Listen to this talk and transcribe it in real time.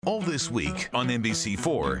All this week on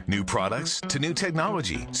NBC4, new products to new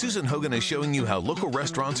technology. Susan Hogan is showing you how local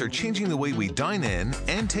restaurants are changing the way we dine in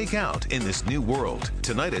and take out in this new world.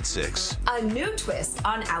 Tonight at 6. A new twist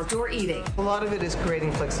on outdoor eating. A lot of it is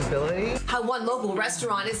creating flexibility. How one local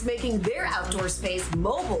restaurant is making their outdoor space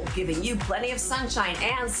mobile, giving you plenty of sunshine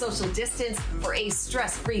and social distance for a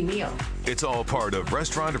stress-free meal. It's all part of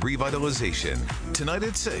restaurant revitalization. Tonight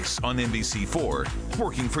at 6 on NBC4,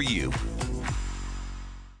 working for you.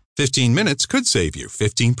 15 minutes could save you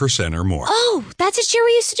 15% or more. Oh, that's a cheer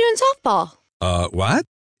we used to do in softball. What?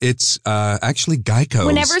 It's actually Geico's.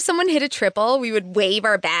 Whenever someone hit a triple, we would wave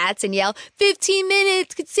our bats and yell, 15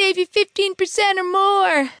 minutes could save you 15% or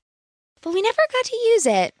more. But we never got to use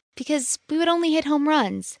it because we would only hit home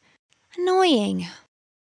runs. Annoying.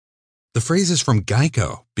 The phrase is from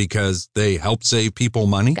Geico because they help save people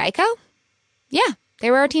money. Geico? Yeah,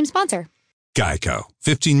 they were our team sponsor. Geico.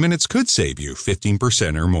 15 minutes could save you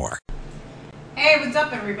 15% or more. Hey, what's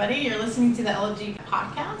up, everybody? You're listening to the LG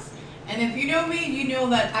podcast. And if you know me, you know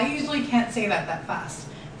that I usually can't say that fast.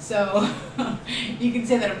 So you can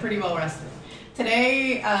say that I'm pretty well rested.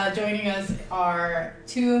 Today, joining us are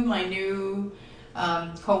two of my new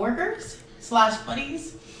co-workers /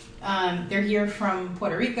 buddies. They're here from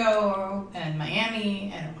Puerto Rico and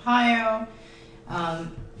Miami and Ohio.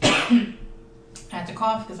 I had to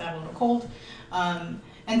cough because I have a little cold.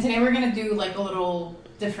 And today we're going to do like a little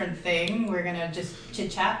different thing. We're going to just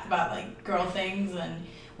chit chat about like girl things and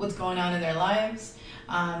what's going on in their lives.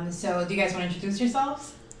 So do you guys want to introduce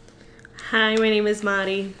yourselves? Hi, my name is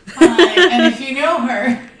Mari. Hi. And if you know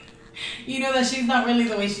her, you know that she's not really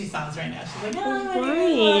the way she sounds right now. She's like, oh, my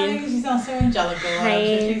name is Mari. She sounds so angelical. I'm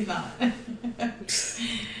sure she's not.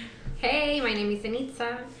 Hey, my name is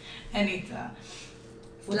Anita. Anita.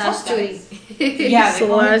 Slash Tootie. Yeah, they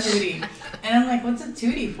call me Tootie. And I'm like, what's a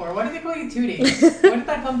Tootie for? Why do they call you Tootie? Where did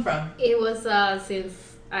that come from? It was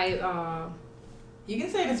since I... You can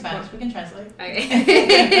say it in Spanish. We can translate.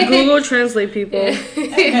 Okay. Google Translate, people.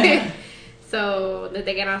 So,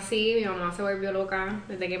 desde que nací, mi mamá se volvió loca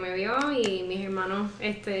desde que me vio y mis hermanos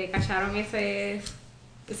cacharon ese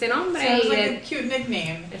nombre. So it was like a cute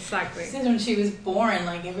nickname. Exactly. Since when she was born,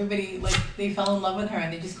 like everybody, like they fell in love with her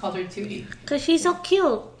and they just called her Tootie. Because she's so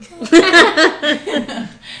cute.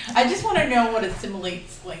 I just want to know what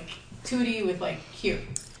assimilates like Tootie with like cute,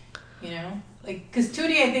 you know, like because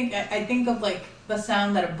Tootie, I think of like the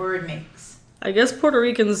sound that a bird makes. I guess Puerto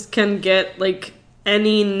Ricans can get like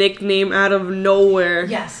any nickname out of nowhere.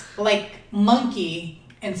 Yes, like monkey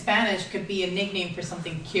in Spanish could be a nickname for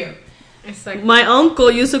something cute. Exactly. My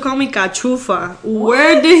uncle used to call me Cachufa. What?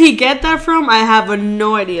 Where did he get that from? I have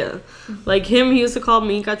no idea. Like him, he used to call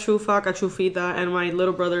me Cachufa, Cachufita, and my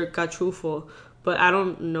little brother Cachufo. But I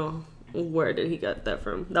don't know where did he get that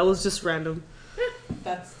from. That was just random.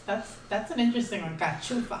 That's an interesting one,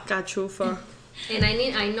 Cachufa. Cachufa. And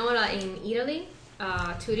I know that in Italy,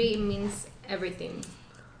 Tootie means everything.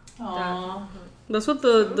 Aww. That's what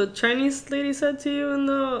the Chinese lady said to you in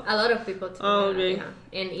the... A lot of people tell Oh, me okay. that,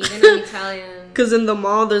 yeah. And even in Italian... Because in the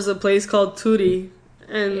mall, there's a place called Tootie.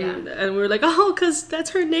 And Yeah. and we were like, oh, because that's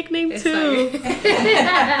her nickname too.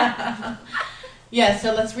 Yeah,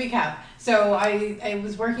 so let's recap. So I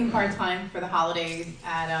was working part-time for the holidays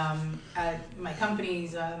at my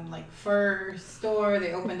company's like fur store.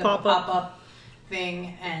 They opened up a pop-up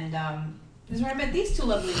thing, and this is where I met these two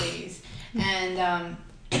lovely ladies. And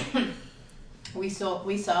we sell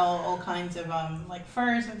all kinds of like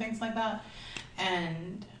furs and things like that.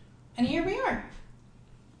 And here we are.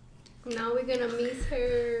 Now we're gonna miss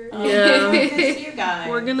her. Yeah. Miss you guys.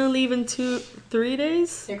 We're gonna leave in 3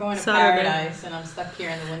 days. They're going to Saturday. paradise, and I'm stuck here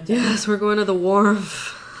in the winter. Yes, we're going to the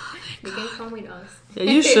warmth. You can come with us. Yeah,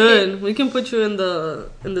 you should. We can put you in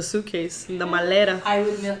the suitcase, in the maleta. I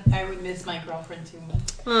would miss my girlfriend too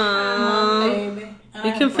much. Aww. Baby.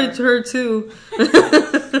 You can fit her too.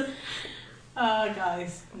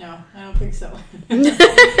 Guys, no, I don't think so.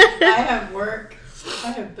 I have work.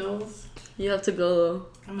 I have bills. You have to go though.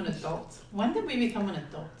 I'm an adult. When did we become an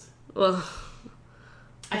adult? Well,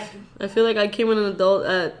 I feel like I became an adult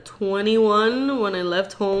at 21 when I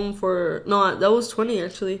left home for... No, that was 20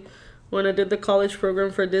 actually. When I did the college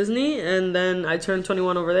program for Disney. And then I turned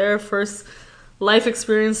 21 over there. First life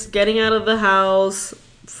experience, getting out of the house.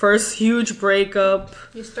 First huge breakup.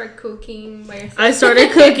 You start cooking by yourself. I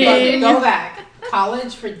started cooking. Go back.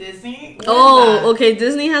 College for Disney? Okay.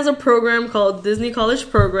 Disney has a program called Disney College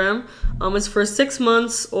Program. It's for 6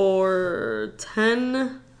 months or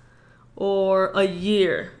 10 or a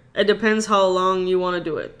year. It depends how long you want to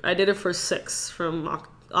do it. I did it for 6 from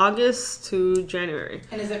August to January.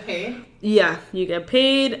 And is it paid? Yeah, you get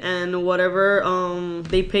paid, and whatever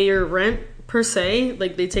they pay your rent per se,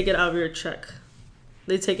 like they take it out of your check.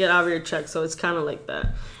 They take it out of your check, so it's kind of like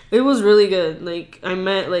that. It was really good. Like I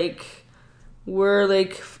met we're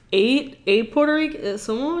like eight Puerto Rican.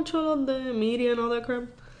 Somos ocho de media and all that crap.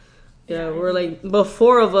 Yeah, we're like, but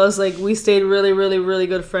 4 of us, like, we stayed really, really, really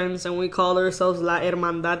good friends, and we called ourselves La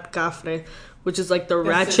Hermandad Cafre, which is like the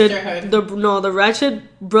ratchet, the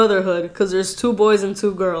ratchet brotherhood, because there's 2 boys and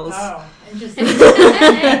 2 girls. Oh, interesting.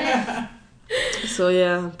 So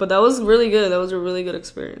yeah, but that was really good. That was a really good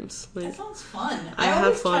experience. Like, that sounds fun. I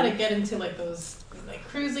always fun. try to get into like those like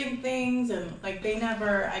cruising things, and like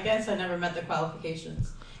I guess I never met the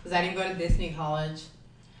qualifications because I didn't go to Disney college.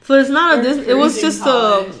 So it's not a Disney. It was just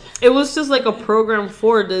like a program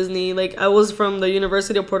for Disney. Like I was from the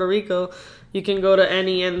University of Puerto Rico. You can go to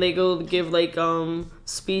any, and they go give like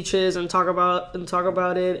speeches and talk about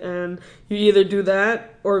it, and you either do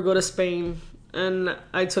that or go to Spain. And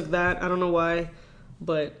I took that. I don't know why,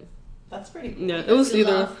 but that's pretty cool. Yeah, it was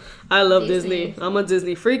either. I love Disney. I'm a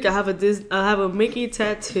Disney freak. I have a Mickey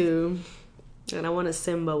tattoo, and I want a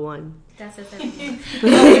Simba one. That's a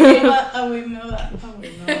we know that.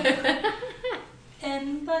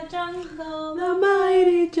 In the jungle, the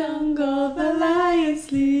mighty jungle, the lion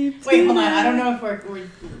sleeps. Wait, hold on. I don't know if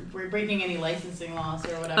we're breaking any licensing laws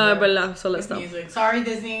or whatever. Verdad. So let's stop. Music. Sorry,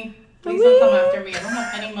 Disney. Please don't come after me. I don't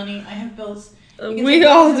have any money. I have bills. We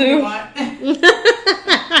all do.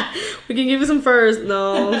 We can give you some furs.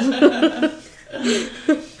 No.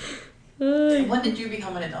 When did you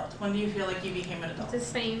become an adult? When do you feel like you became an adult? The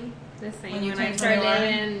same. When I started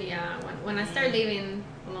living, when I started living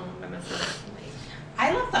alone by myself.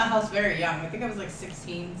 I left that house very young. I think I was like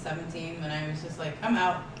 16, 17 when I was just like, I'm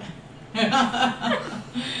out. I'm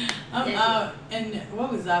out. And what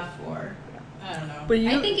was that for? I don't know. But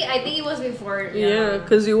I think it was before. Yeah,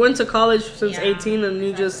 because you went to college since 18 and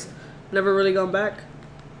you just never really gone back.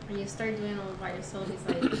 When you start doing all by yourself, it's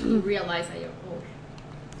like you realize that you're old.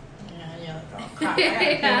 Yeah, like, oh crap, I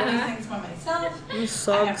gotta do all these things by myself. It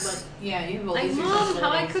sucks. You have all like, these Mom,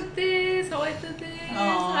 how I cook this, how I do this.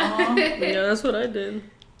 Aww. Yeah, that's what I did.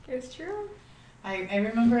 It's true. I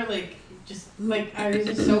remember like just like I was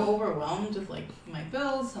just so overwhelmed with like my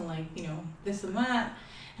bills and like this and that,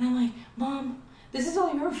 and I'm like, Mom, this is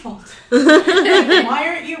all your fault. Why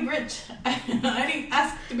aren't you rich? I didn't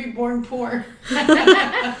ask to be born poor.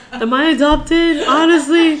 Am I adopted?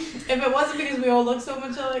 Honestly, if it wasn't because we all look so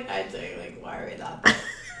much alike, I'd say like, why are we adopted?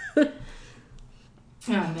 Oh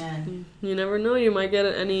man, you never know. You might get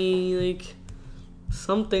any like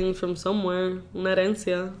something from somewhere. Una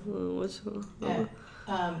herencia.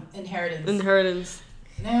 Inheritance.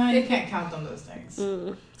 No, you can't count on those things.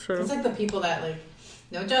 True. It's like the people that like,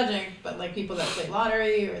 no judging, but like people that play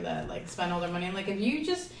lottery or that like spend all their money. And like if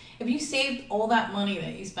you saved all that money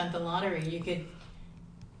that you spent the lottery, you could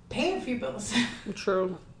pay a few bills.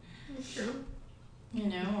 True.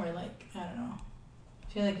 Or like, I don't know. I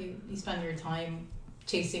feel like you spend your time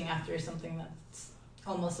chasing after something that's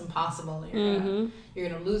almost impossible. You're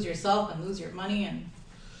gonna lose yourself and lose your money, and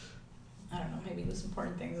I don't know, maybe lose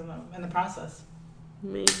important things in the process.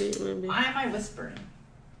 Maybe. Why am I whispering?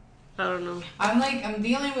 I don't know. I'm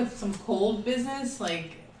dealing with some cold business.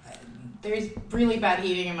 Like, there's really bad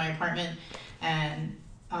heating in my apartment and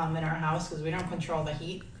in our house because we don't control the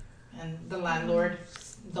heat. And the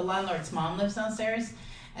landlord's mom lives downstairs,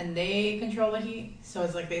 and they control the heat. So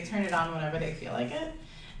it's like they turn it on whenever they feel like it,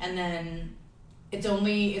 and then it's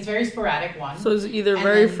very sporadic. So it's either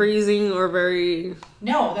very freezing or very.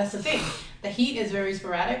 No, that's the thing. The heat is very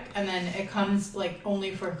sporadic, and then it comes like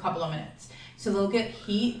only for a couple of minutes. So they'll get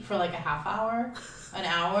heat for like a half hour, an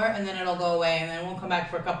hour, and then it'll go away, and then it won't come back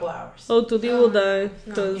for a couple hours. Oh, Tuti will die.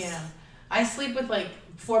 Yeah. I sleep with like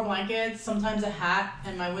 4 blankets, sometimes a hat,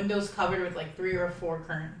 and my window's covered with like 3 or 4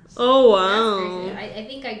 curtains. Oh, wow. That's crazy. I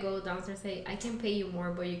think I go downstairs and say, I can pay you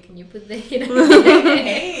more, but can you put the heat on?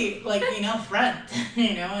 Hey, like, rent,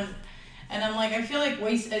 and I'm like, I feel like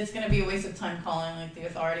it's going to be a waste of time calling like the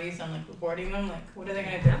authorities and like reporting them. Like, what are they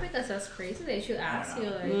going to do? Yeah, because that's crazy. They should ask you.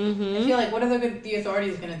 Like, I feel like, what are the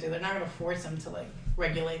authorities going to do? They're not going to force them to like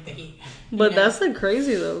regulate the heat. But that's like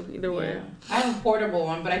crazy though. Either way. Yeah. I have a portable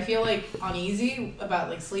one, but I feel like uneasy about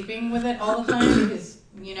like sleeping with it all the time because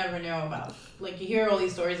you never know about like you hear all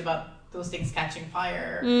these stories about those things catching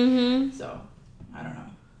fire. So I don't know.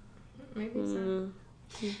 Maybe so.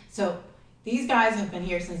 So these guys have been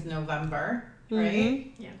here since November,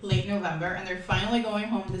 right? Yeah. Late November, and they're finally going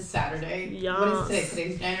home this Saturday. Yes. What is today?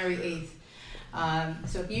 Today's January 8th.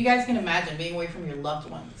 So if you guys can imagine being away from your loved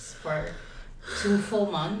ones for 2 full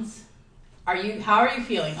months, How are you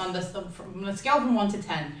feeling on this from a scale from 1 to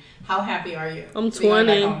 10? How happy are you? I'm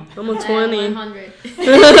 20. I'm a 20. 100.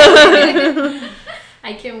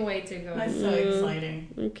 I can't wait to go. That's so exciting.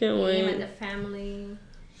 I can't wait. And the family,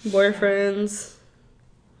 boyfriends.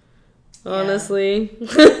 Honestly,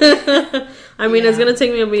 I mean, it's gonna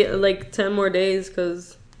take me like 10 more days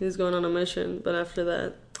because he's going on a mission. But after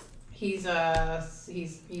that, he's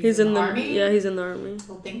in the army. Yeah, he's in the army.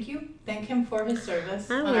 Well, thank you. Thank him for his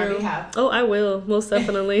service on will. our behalf. Oh, I will most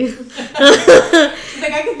definitely. She's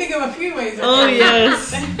like, I can think of a few ways. Oh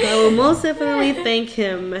yes, I will most definitely thank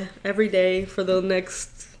him every day for the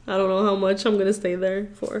next. I don't know how much I'm gonna stay there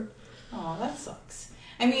for. Oh, that sucks.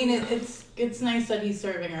 I mean, it's nice that he's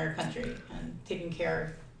serving our country and taking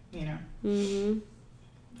care of,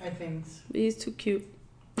 our things. He's too cute.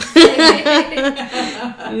 He's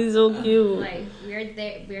so cute. Like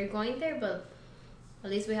we're going there, but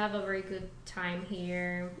at least we have a very good time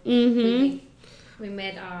here. We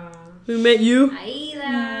met you.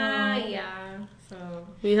 Aida, yeah. So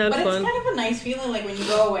we had fun. But it's kind of a nice feeling, like when you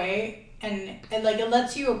go away and like it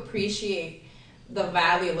lets you appreciate the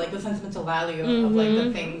value, like the sentimental value of like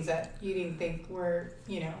the things that you didn't think were,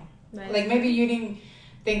 like maybe you didn't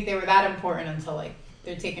think they were that important until like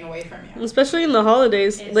they're taken away from you. Especially in the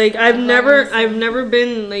holidays. It's like I've never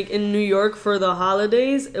been like in New York for the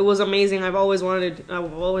holidays. It was amazing. I've always wanted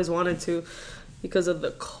to. Because of the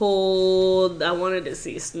cold, I wanted to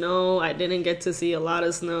see snow. I didn't get to see a lot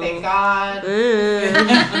of snow. Thank God.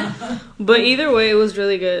 But either way, it was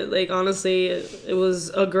really good. Like, honestly, it was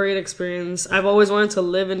a great experience. I've always wanted to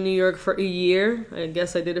live in New York for a year. I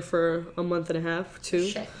guess I did it for a month and a half, too.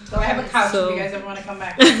 Shit. So I have a couch if you guys ever want to come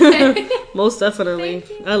back. Most definitely.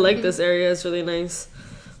 I like this area. It's really nice.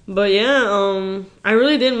 But yeah, I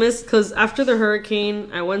really did miss, because after the hurricane,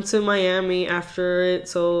 I went to Miami after it.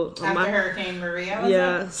 So after Hurricane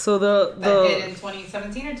Maria, so that hit in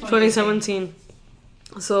 2017 or 2017.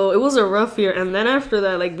 So it was a rough year, and then after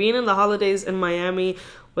that, like being in the holidays in Miami,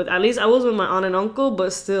 at least I was with my aunt and uncle,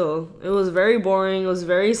 but still, it was very boring. It was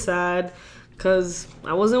very sad because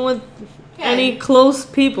I wasn't with any close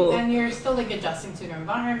people, and you're still like adjusting to your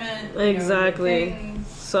environment. Exactly.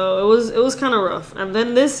 So it was kind of rough. And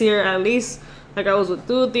then this year, at least, like I was with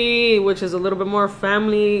Tuti, which is a little bit more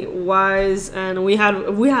family wise, and we had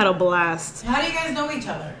a blast. How do you guys know each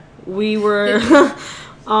other? We were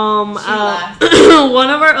one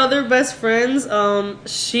of our other best friends,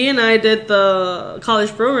 she and I did the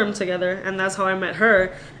college program together, and that's how I met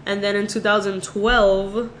her. And then in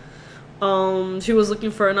 2012, she was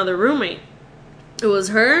looking for another roommate. It was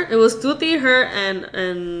Tuti, her,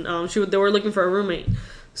 and they were looking for a roommate.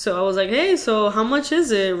 So I was like, hey, so how much is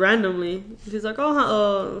it, randomly? She's like,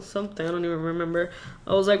 something, I don't even remember.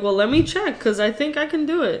 I was like, well, let me check, because I think I can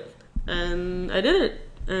do it. And I did it.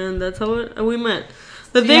 And that's how we met.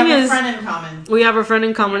 The thing is, we have a friend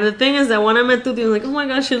in common. The thing is that when I met Tuti, I was like, oh my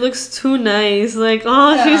gosh, she looks too nice. Like,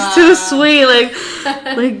 she's too sweet. Like,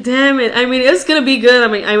 damn it. I mean, it's gonna be good. I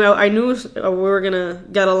mean, I knew we were gonna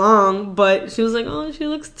get along, but she was like, oh, she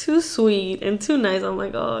looks too sweet and too nice. I'm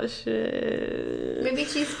like, oh shit. Maybe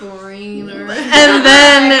she's boring. And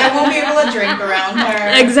then I won't be able to drink around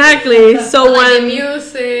her. Exactly. So when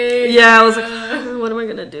music. Yeah, I was like, what am I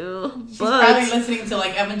gonna do? She's probably listening to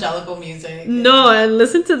like evangelical music. No, and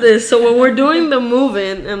listen to this. So when we're doing the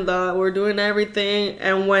moving and we're doing everything,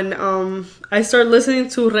 and when I start listening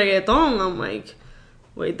to reggaeton, I'm like,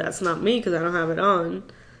 wait, that's not me because I don't have it on.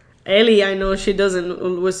 Ellie, I know she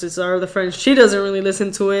doesn't, which is our other friend, she doesn't really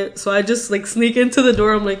listen to it. So I just like sneak into the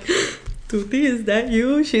door. I'm like, Tuti, is that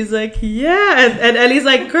you? She's like, yeah. And Ellie's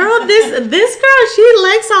like, girl, this girl, she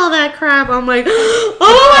likes all that crap. I'm like,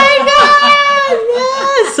 oh my god,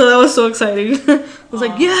 yes. So that was so exciting. I was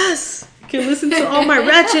like, yes, I can listen to all my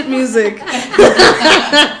ratchet music. And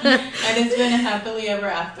it's been a happily ever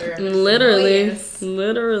after. Literally.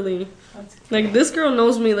 Like, this girl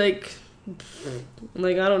knows me like I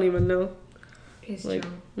don't even know. It's like,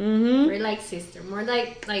 true. Mm-hmm. We're like sisters, more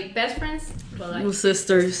like best friends, but like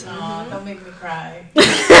sisters. Oh, don't make me cry.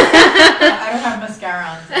 I don't have mascara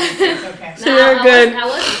on, so it's okay. You're good. I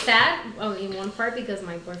was sad in one part because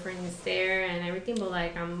my boyfriend is there and everything, but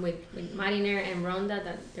like I'm with Mariner and Rhonda,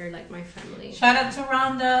 that they're like my family. Shout out to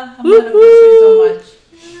Rhonda. I'm gonna miss her so much.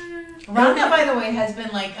 Rhonda, by the way, has been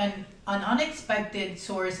like an unexpected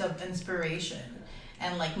source of inspiration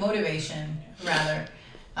and like motivation, rather.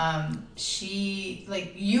 She,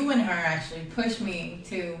 like, you and her actually pushed me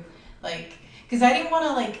to, like, because I didn't want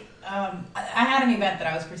to, like, I had an event that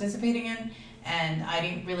I was participating in, and I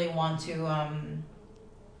didn't really want to, I'm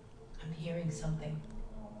hearing something.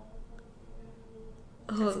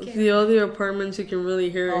 Oh, the other apartments you can really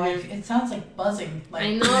hear it. It sounds like buzzing. Like,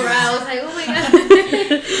 I know, right? I was like, oh my god,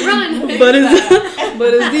 run!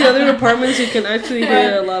 But it's the other apartments you can actually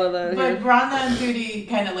hear a lot of that. But Rhonda and Judy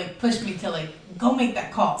kind of like pushed me to like go make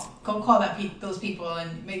that call, go call those people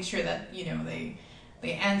and make sure that they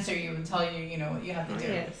answer you and tell you what you have to do.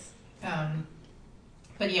 Yes.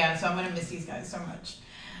 But yeah, so I'm gonna miss these guys so much.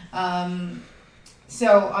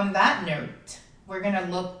 So on that note, we're going to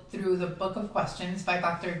look through the book of questions by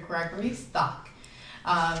Dr. Gregory Stock,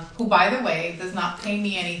 who, by the way, does not pay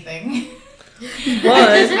me anything.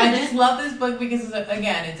 I just love this book because,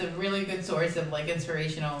 again, it's a really good source of like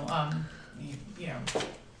inspirational,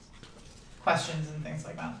 questions and things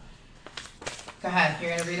like that. Go ahead. You're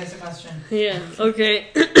going to read us a question. Yeah. Okay.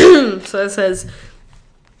 So it says,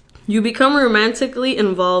 you become romantically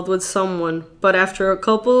involved with someone, but after a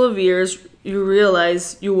couple of years, you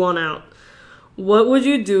realize you want out. What would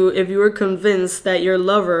you do if you were convinced that your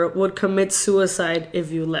lover would commit suicide if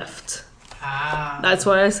you left? That's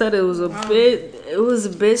why I said it was a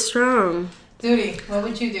bit strong. Judy, what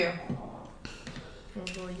would you do? I'll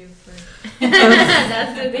go you first.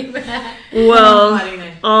 That's the thing. Well,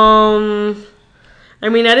 I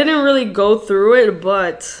mean, I didn't really go through it,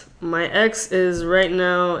 but my ex is right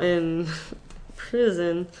now in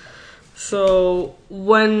prison. So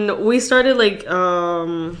when we started, like,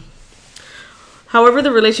 however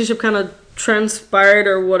the relationship kind of transpired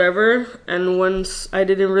or whatever, and once I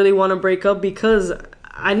didn't really want to break up because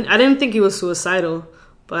I didn't think he was suicidal,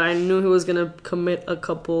 but I knew he was going to commit a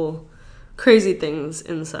couple crazy things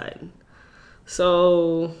inside.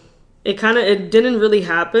 So it didn't really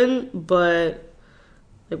happen, but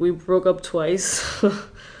like we broke up twice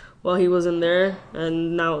while he was in there,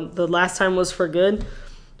 and now the last time was for good.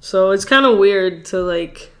 So it's kind of weird to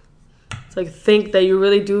think that you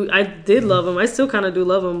really do. I did love him. I still kind of do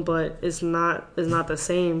love him, but it's not the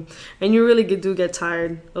same. And you really do get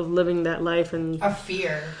tired of living that life and of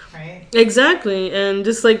fear, right? Exactly. And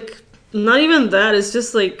just like not even that. It's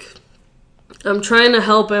just like I'm trying to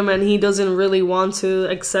help him, and he doesn't really want to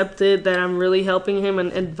accept it. That I'm really helping him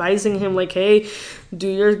and advising him, like, hey, do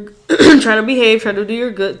your try to behave, try to do your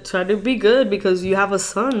good, try to be good because you have a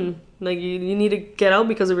son. Like, you need to get out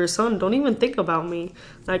because of your son. Don't even think about me.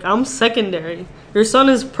 Like, I'm secondary. Your son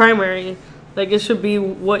is primary. Like, it should be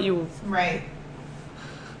what you... Right.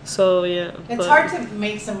 So, yeah. It's hard to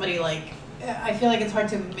make somebody, like... I feel like it's hard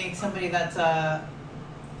to make somebody that's,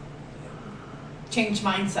 change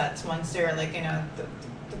mindsets once they're, like,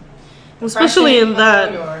 especially in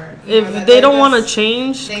that. Or, if they don't want to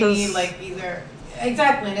change... They need, like, either...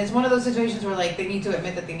 Exactly, and it's one of those situations where, like, they need to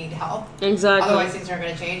admit that they need help. Exactly. Otherwise, things aren't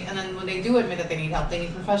going to change. And then when they do admit that they need help, they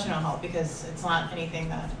need professional help because it's not anything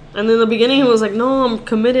that... And in the beginning, he was like, no, I'm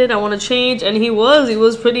committed, I want to change. And he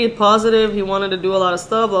was pretty positive. He wanted to do a lot of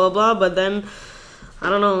stuff, blah, blah, blah. But then,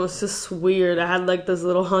 I don't know, it's just weird. I had, like, this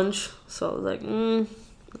little hunch. So I was like,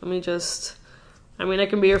 let me just... I mean, I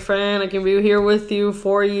can be your friend. I can be here with you,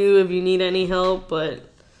 for you, if you need any help, But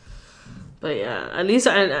yeah, at least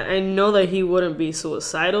I know that he wouldn't be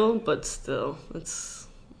suicidal, but still, it's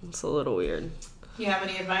a little weird. Do you have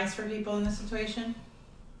any advice for people in this situation?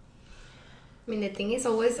 I mean, the thing is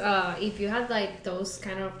always, if you have like those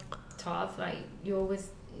kind of thoughts, like you always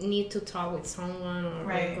need to talk with someone or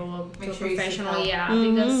go up to a professional. Yeah,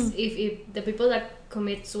 because if the people that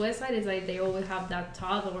commit suicide is like they always have that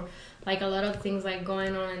thought or like a lot of things like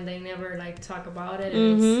going on and they never like talk about it,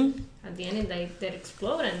 and it's, at the end they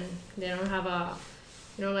explode and they don't have a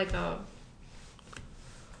like a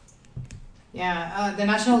the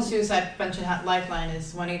National Suicide Prevention Lifeline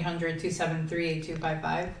is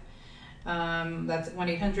 1-800-273-8255. That's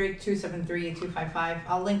 1-800-273-8255.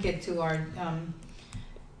 I'll link it to our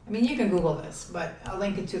I mean, you can Google this, but I'll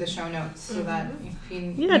link it to the show notes so that if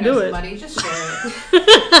you know somebody, just share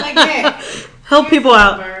it. Like, hey, help people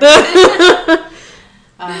out.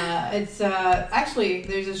 It's actually,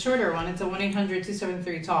 there's a shorter one. It's a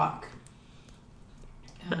 1-800-273-TALK.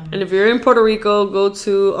 And if you're in Puerto Rico, go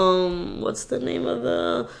to what's the name of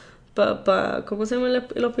the ¿Cómo se llama el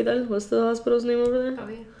hospital? What's the hospital's name over there?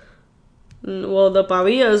 Pavia. Well, the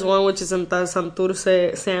Pavia is one, which is in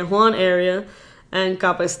Santurce, San Juan area. And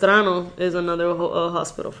Capistrano is another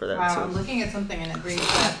hospital for that. Wow, too. I'm looking at something and it reads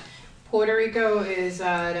that Puerto Rico is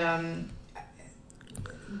at,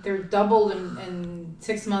 they're doubled in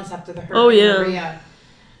 6 months after the Hurricane Maria.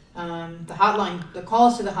 The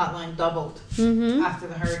calls to the hotline doubled after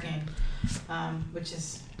the hurricane, which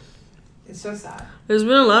is, it's so sad. There's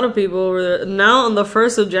been a lot of people over there. Now, on the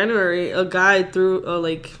 1st of January, a guy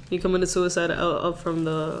he committed suicide up from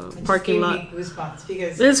the parking lot. It just gave me goosebumps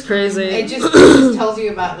because it's crazy. It just tells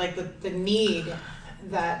you about like the need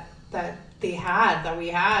that we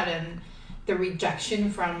had, and the rejection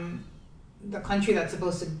from the country that's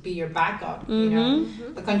supposed to be your backup, you know,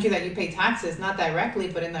 the country that you pay taxes, not directly,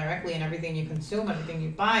 but indirectly, and everything you consume, everything you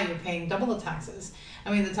buy, you're paying double the taxes.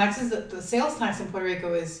 I mean, the sales tax in Puerto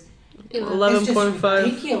Rico is 11.5.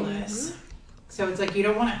 ridiculous. So it's like you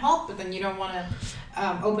don't want to help, but then you don't want to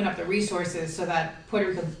open up the resources so that Puerto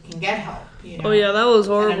Rico can get help. You know? Oh yeah, that was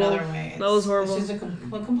horrible. In another way. That was horrible. It's just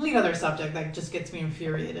a complete other subject that just gets me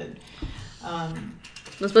infuriated.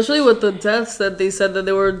 Especially with the deaths that they said that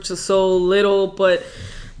they were just so little, but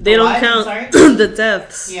they don't count the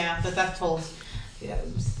deaths. Yeah, the death tolls. Yeah,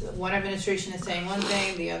 one administration is saying one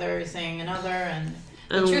thing, the other is saying another, and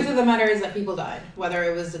the truth of the matter is that people died. Whether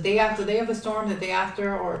it was the day of the storm, the day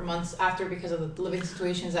after, or months after, because of the living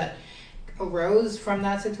situations that arose from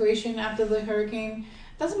that situation after the hurricane.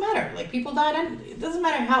 Doesn't matter. Like, people died, and it doesn't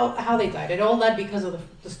matter how they died. It all led because of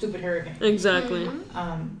the stupid hurricane. Exactly.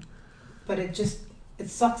 But it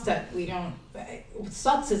sucks that we don't.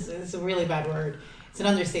 Sucks is a really bad word. It's an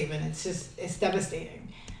understatement. It's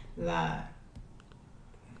devastating that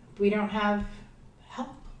we don't have help.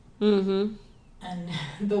 And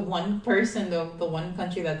the one person, the one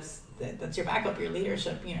country that's your backup, your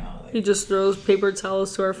leadership, you know. Like, he just throws paper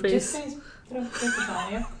towels to our face. Just throw paper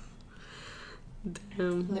towel, yeah.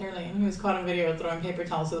 Damn. Literally, and he was caught on video throwing paper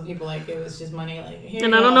towels to the people like it was just money. Like, here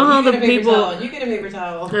and you I don't go. know how you the people you get a paper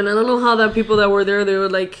towel. And I don't know how that people that were there, they were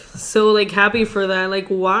like so like happy for that. Like,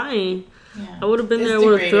 why? Yeah. I would have been there. I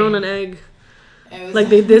would have thrown an egg. Like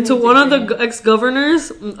they did to one of the ex-governors.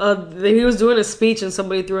 He was doing a speech and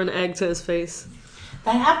somebody threw an egg to his face.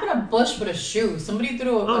 That happened to Bush with a shoe. Somebody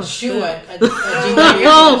threw a shoe at a junior.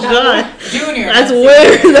 Oh God, junior. That's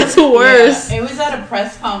weird. That's worse. Yeah, it was at a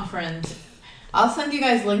press conference. I'll send you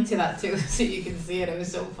guys a link to that too, so you can see it. It was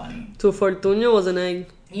so funny. To Fortunio was an egg.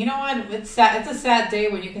 You know what? It's sad. It's a sad day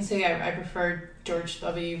when you can say I prefer George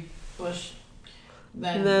W. Bush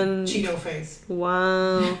than Cheeto Face.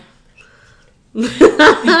 Wow. You haven't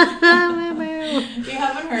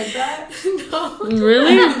heard that? No.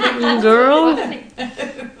 Really? Girl?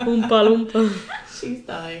 Oompa loompa. She's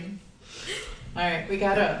dying. Alright, we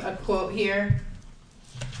got a quote here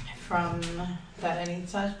from that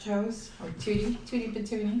Anita chose, or Tootie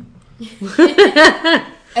Patootie.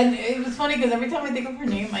 And it was funny because every time I think of her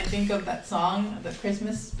name, I think of that song, the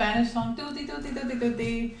Christmas Spanish song. Tootie, tootie,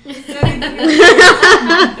 tootie,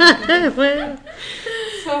 tootie.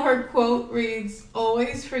 So her quote reads,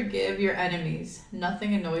 "Always forgive your enemies.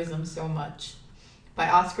 Nothing annoys them so much." By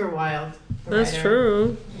Oscar Wilde. That's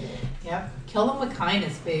true. Yep. Kill them with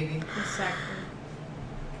kindness, baby. Exactly.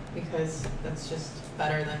 Because that's just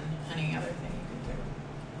better than any other thing you can do.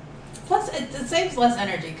 Plus, it saves less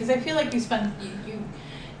energy because I feel like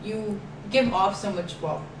you give off so much.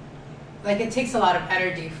 Well, like it takes a lot of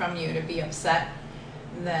energy from you to be upset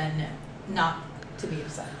than not to be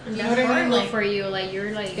upset. And you that's know what I mean? like, for you, like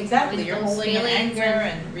you're like exactly. You're holding in anger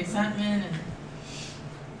and resentment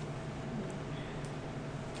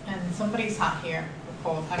and somebody's hot here.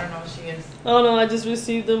 Cold. I don't know what she is. Oh no, I just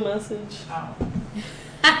received a message. Oh.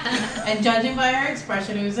 And judging by her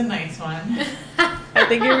expression, it was a nice one. I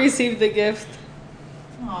think you received the gift.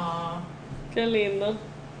 Aww. Qué lindo.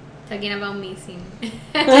 Talking about missing. You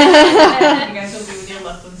guys will be with your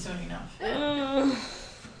loved ones soon enough.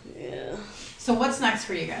 Yeah. So what's next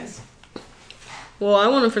for you guys? Well, I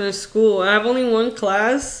want to finish school. I have only one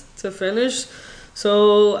class to finish.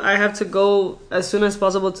 So I have to go as soon as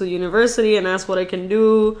possible to university and ask what I can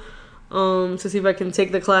do to see if I can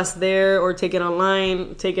take the class there or take it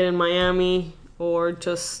online, take it in Miami, or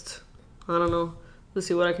just, I don't know, to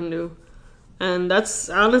see what I can do. And that's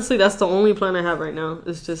the only plan I have right now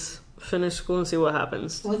is just finish school and see what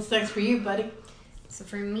happens. What's next for you, buddy? So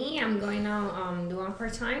for me, I'm going to do one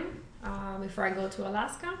part-time before I go to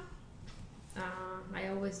Alaska. I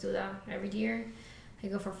always do that every year. I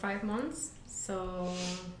go for 5 months. So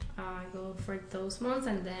I go for those months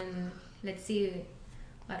and then let's see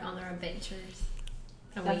what other adventures.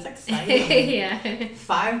 That's exciting. Yeah.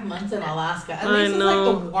 5 months in Alaska. At least it's like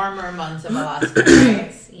the warmer months of Alaska,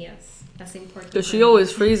 right? Yes. That's important. Because she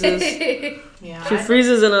always freezes. Yeah. She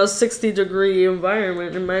freezes in a 60-degree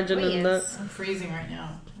environment. Imagine in that. I'm freezing right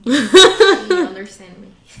now. You understand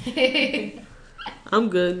me. I'm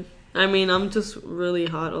good. I mean, I'm just really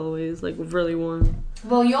hot always, like really warm.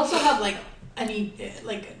 Well, you also have like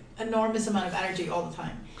enormous amount of energy all the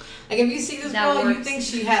time. Like if you see this girl, you think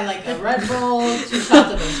she had like a Red Bull, 2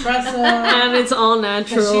 shots of espresso, and it's all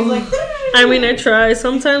natural. She's like, I mean, I try.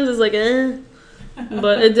 Sometimes it's like,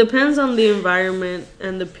 but it depends on the environment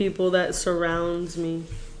and the people that surrounds me.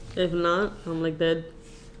 If not, I'm like dead.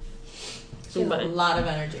 She has a lot of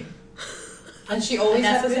energy. And she always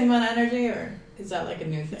has the same amount of energy, or is that like a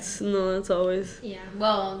new thing? No, it's always. Yeah.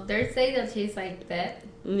 Well, they say that she's like that.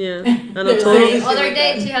 Yeah. And a total. Other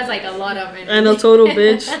day she has like a lot of energy. And a total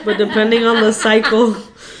bitch, but depending on the cycle.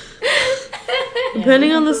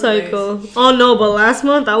 Depending on the cycle. Oh no, but last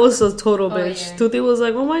month I was a total bitch. Yeah. Tuti was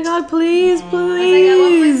like, "Oh my god, please, please." I was like, "I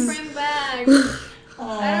want my friend back." I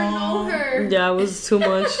don't know her. Yeah, it was too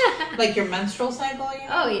much. Like your menstrual cycle, you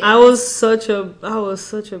know? Oh yeah. I was such a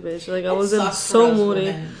bitch. Like I was in so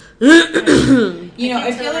moody. You know,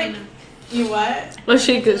 I feel like you what? Well,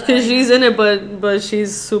 because she's in it, but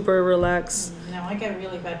she's super relaxed. No, I get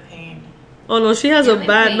really bad pain. Oh no, she has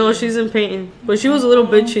no, she's in pain. But she was a little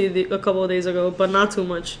bitchy a couple of days ago, but not too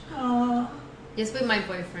much. Just with my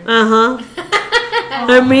boyfriend.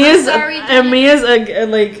 And me is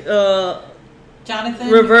like Jonathan.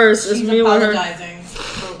 Reverse is me with her. Apologizing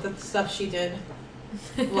for the stuff she did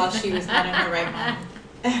while she was not in her right mind.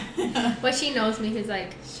 But she knows me. She's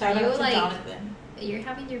like, shout out to Jonathan. You're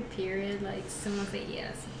having your period? Like, someone said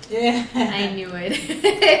yes. Yeah. I knew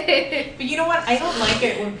it. But you know what? I don't like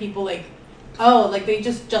it when people like, like they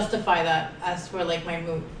just justify that as for like my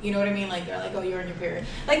mood. You know what I mean? Like they're like, oh, you're on your period.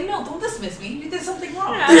 Like, no, don't dismiss me. You did something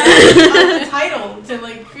wrong. I'm entitled to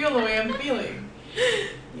like feel the way I'm feeling.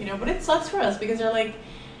 You know, but it sucks for us because they're like,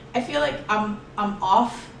 I feel like I'm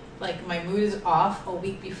off. Like my mood is off a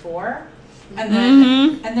week before, and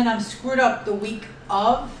then I'm screwed up the week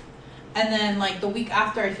of. And then, like, the week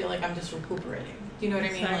after, I feel like I'm just recuperating. Do you know what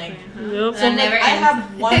I mean? Like, yep. So like, I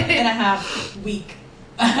have 1.5 week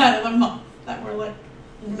out of the month that were, like,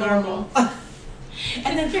 normal.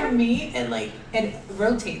 And then for me, it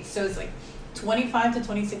rotates. So it's, like, 25 to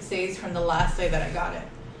 26 days from the last day that I got it.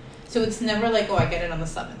 So it's never like, oh, I get it on the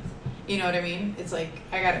 7th. You know what I mean? It's like,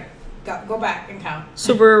 I gotta go back and count.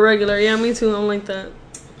 Super irregular. Yeah, me too. I'm like that.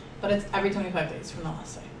 But it's every 25 days from the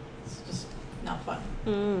last day. It's just not fun.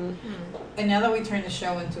 And now that we turned the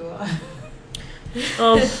show into a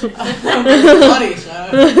body show,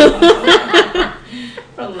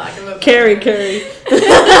 for lack of a Carrie.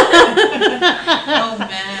 Oh man,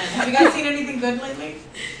 have you guys seen anything good lately?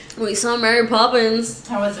 We saw Mary Poppins.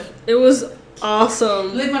 How was it? It was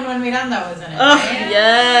awesome. Lin-Manuel Miranda was in it.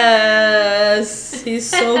 Yes, he's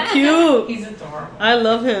so cute. He's adorable. I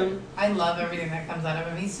love him. I love everything that comes out of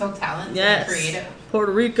him. He's so talented and creative.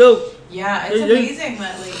 Puerto Rico. Yeah, it's amazing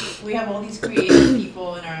that like we have all these creative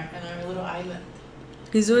people in our little island.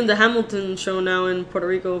 He's doing the Hamilton show now in Puerto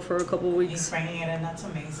Rico for a couple of weeks. He's bringing it in. That's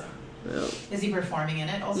amazing. Yeah. Is he performing in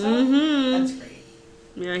it also? Mm-hmm. That's great.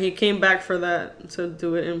 Yeah, he came back for that to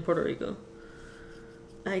do it in Puerto Rico.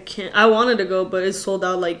 I wanted to go, but it's sold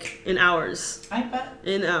out like in hours. I bet.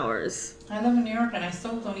 In hours. I live in New York and I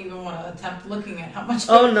still don't even want to attempt looking at how much it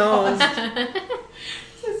no. costs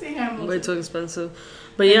to see Hamilton. Way too expensive.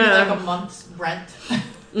 But maybe yeah. like a month's rent.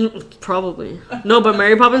 Probably. No, but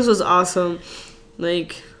Mary Poppins was awesome.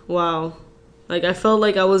 Like, wow. Like, I felt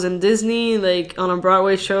like I was in Disney, like, on a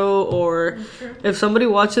Broadway show, or if somebody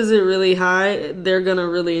watches it really high, they're gonna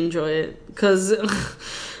really enjoy it. Because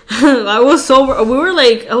I was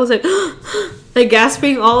like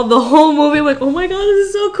gasping all the whole movie, like, oh my god, this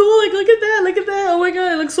is so cool, like, look at that, oh my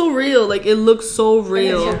god, it looks so real, like, it looks so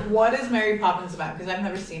real. Okay, so what is Mary Poppins about? Because I've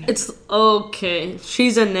never seen it. It's, okay,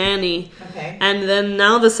 she's a nanny. Okay. And then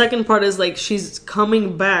now the second part is, like, she's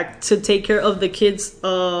coming back to take care of the kids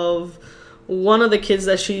of one of the kids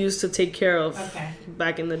that she used to take care of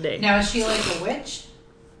back in the day. Now, is she like a witch?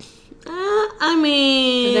 I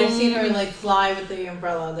mean, because I've seen her like fly with the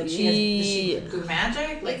umbrella. Like does she do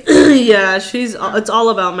magic? Like yeah, it's all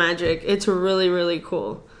about magic. It's really, really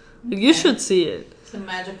cool. Okay. You should see it. It's a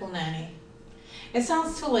magical nanny. It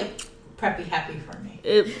sounds too like preppy happy for me.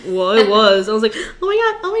 It was. I was like, oh my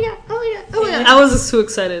god. I was just too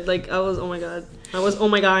excited. Like I was oh my god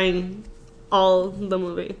all the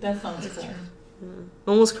movie. That sounds cool. Yeah.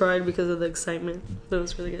 Almost cried because of the excitement. But it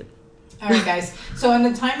was really good. All right, guys. So in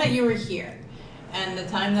the time that you were here, and the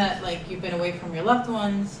time that like you've been away from your loved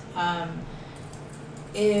ones,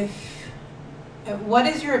 what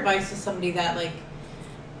is your advice to somebody that like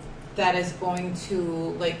that is going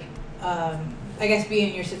to like I guess be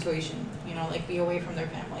in your situation, you know, like be away from their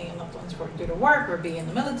family and loved ones due to work or be in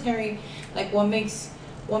the military? Like what makes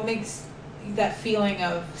that feeling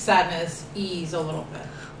of sadness ease a little bit?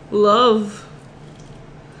 Love.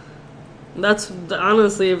 That's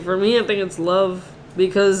honestly for me. I think it's love,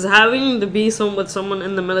 because having to be with someone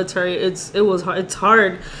in the military, it's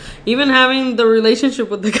hard. Even having the relationship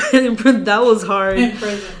with the guy in prison, that was hard. In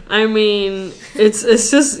prison. I mean, it's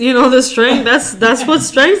just, you know, the strength. That's what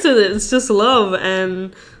strengthens it. It's just love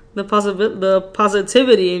and the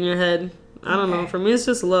positivity in your head. I don't know. For me, it's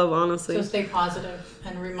just love, honestly. So stay positive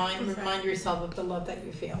and remind yourself of the love that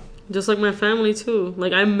you feel. Just like my family, too.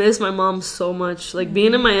 Like, I miss my mom so much. Like,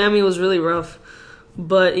 being in Miami was really rough.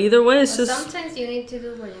 But either way, it's just... Sometimes you need to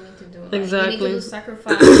do what you need to do. Like, exactly. you need to do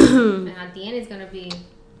sacrifice. And at the end, it's going to be...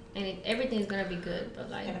 And everything's going to be good. But,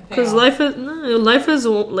 like... Because life is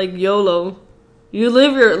like YOLO. You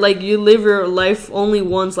live your life only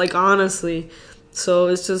once, like, honestly. So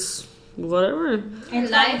it's just whatever. And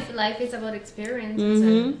life is about experiences.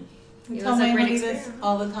 And it was a great experience. This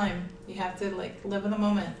all the time. You have to like live in the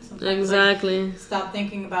moment. Sometimes, exactly. Like, stop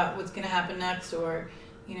thinking about what's gonna happen next, or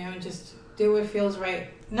just do what feels right.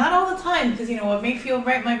 Not all the time, because what may feel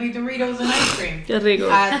right might be Doritos and ice cream. Qué rico.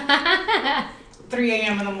 At 3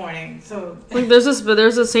 a.m. in the morning. So like there's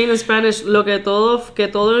a saying in Spanish: que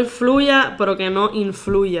todo influya, pero que no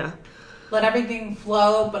influya. Let everything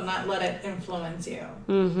flow, but not let it influence you.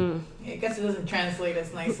 I guess it doesn't translate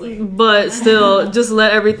as nicely. But still, just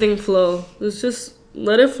let everything flow. It's just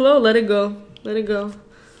let it flow, let it go. Let it go.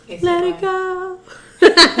 Let it go. We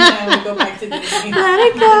go back to Disney. Let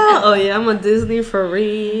it go. Oh yeah, I'm a Disney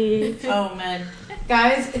freak. Oh man.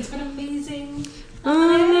 Guys, it's been amazing. You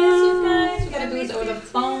guys. We gotta do this over the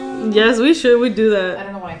phone. Yes, we should. We do that. I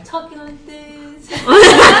don't know why I'm talking like this.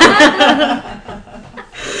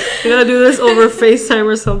 We gotta do this over FaceTime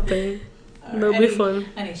or something. That'll be fun.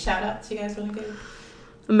 Any shout outs you guys want to give?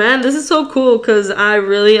 Man, this is so cool because I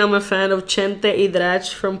really am a fan of Chente Hidrach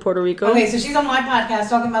from Puerto Rico. Okay, so she's on my podcast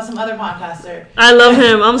talking about some other podcaster. I love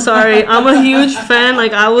him. I'm sorry. I'm a huge fan.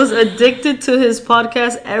 Like, I was addicted to his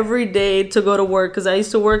podcast every day to go to work because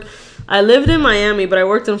I lived in Miami, but I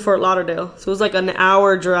worked in Fort Lauderdale. So it was like an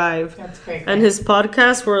hour drive. That's great. And his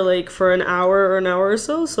podcasts were like for an hour or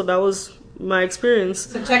so. So that was my experience.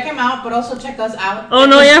 So check him out, but also check us out. Oh,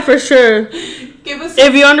 no, yeah, for sure.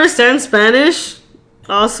 If you understand Spanish,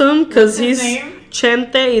 awesome, because he's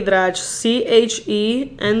Chente Hidrach,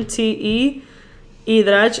 Chente.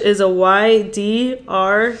 Hidrach is a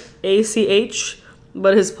Ydrach,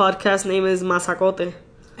 but his podcast name is Masacote.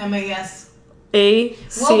 MAS.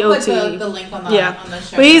 ACOT. We'll put the link on the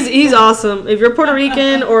show. But he's awesome. If you're Puerto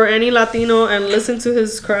Rican or any Latino and listen to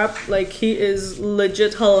his crap, like, he is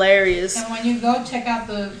legit hilarious. And when you go check out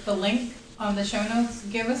the link on the show notes,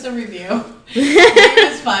 give us a review. Give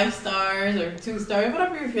us 5 stars or 2 stars,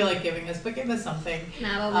 whatever you feel like giving us, but give us something.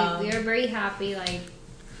 No, we are very happy. Like,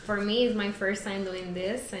 for me, it's my first time doing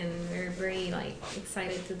this, and we're very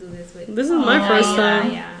excited to do this with. This is my first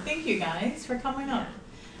time. Yeah. Thank you guys for coming up.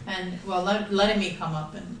 And letting me come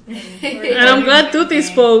up and I'm glad Tuti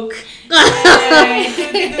spoke.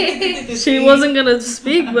 She wasn't gonna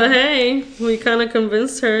speak, but hey, we kind of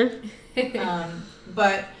convinced her.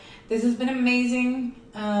 But this has been amazing.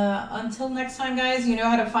 Until next time, guys, you know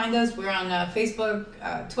how to find us. We're on Facebook,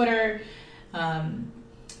 Twitter,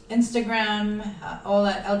 Instagram, all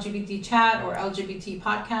at LGBT Chat or LGBT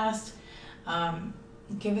Podcast.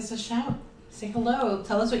 Give us a shout. Say hello.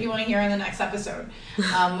 Tell us what you want to hear in the next episode.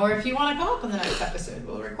 Or if you want to come up in the next episode,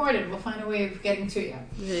 we'll record it. We'll find a way of getting to you.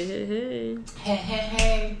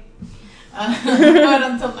 Hey. But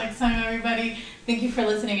until next time, everybody, thank you for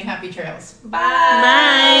listening and happy trails.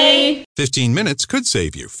 Bye. 15 minutes could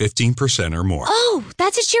save you 15% or more. Oh,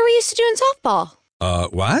 that's a cheer we used to do in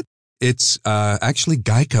softball. What? It's actually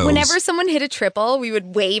Geico. Whenever someone hit a triple, we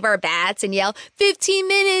would wave our bats and yell, 15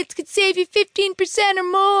 minutes could save you 15% or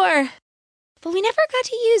more. But we never got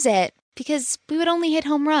to use it because we would only hit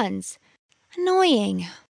home runs. Annoying.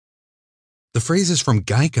 The phrase is from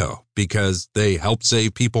Geico because they help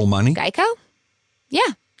save people money. Geico?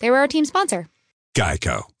 Yeah, they were our team sponsor.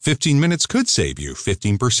 Geico. 15 minutes could save you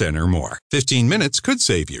 15% or more. 15 minutes could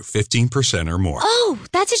save you 15% or more. Oh,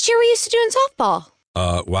 that's a cheer we used to do in softball.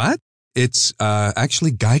 What? It's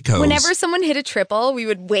actually Geico. Whenever someone hit a triple, we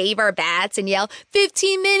would wave our bats and yell,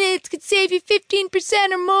 15 minutes could save you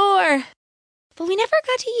 15% or more. But we never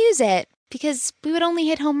got to use it because we would only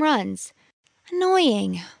hit home runs.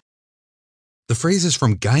 Annoying. The phrase is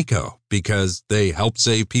from Geico because they help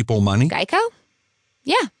save people money. Geico?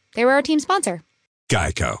 Yeah, they were our team sponsor.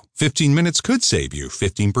 Geico. 15 minutes could save you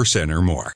 15% or more.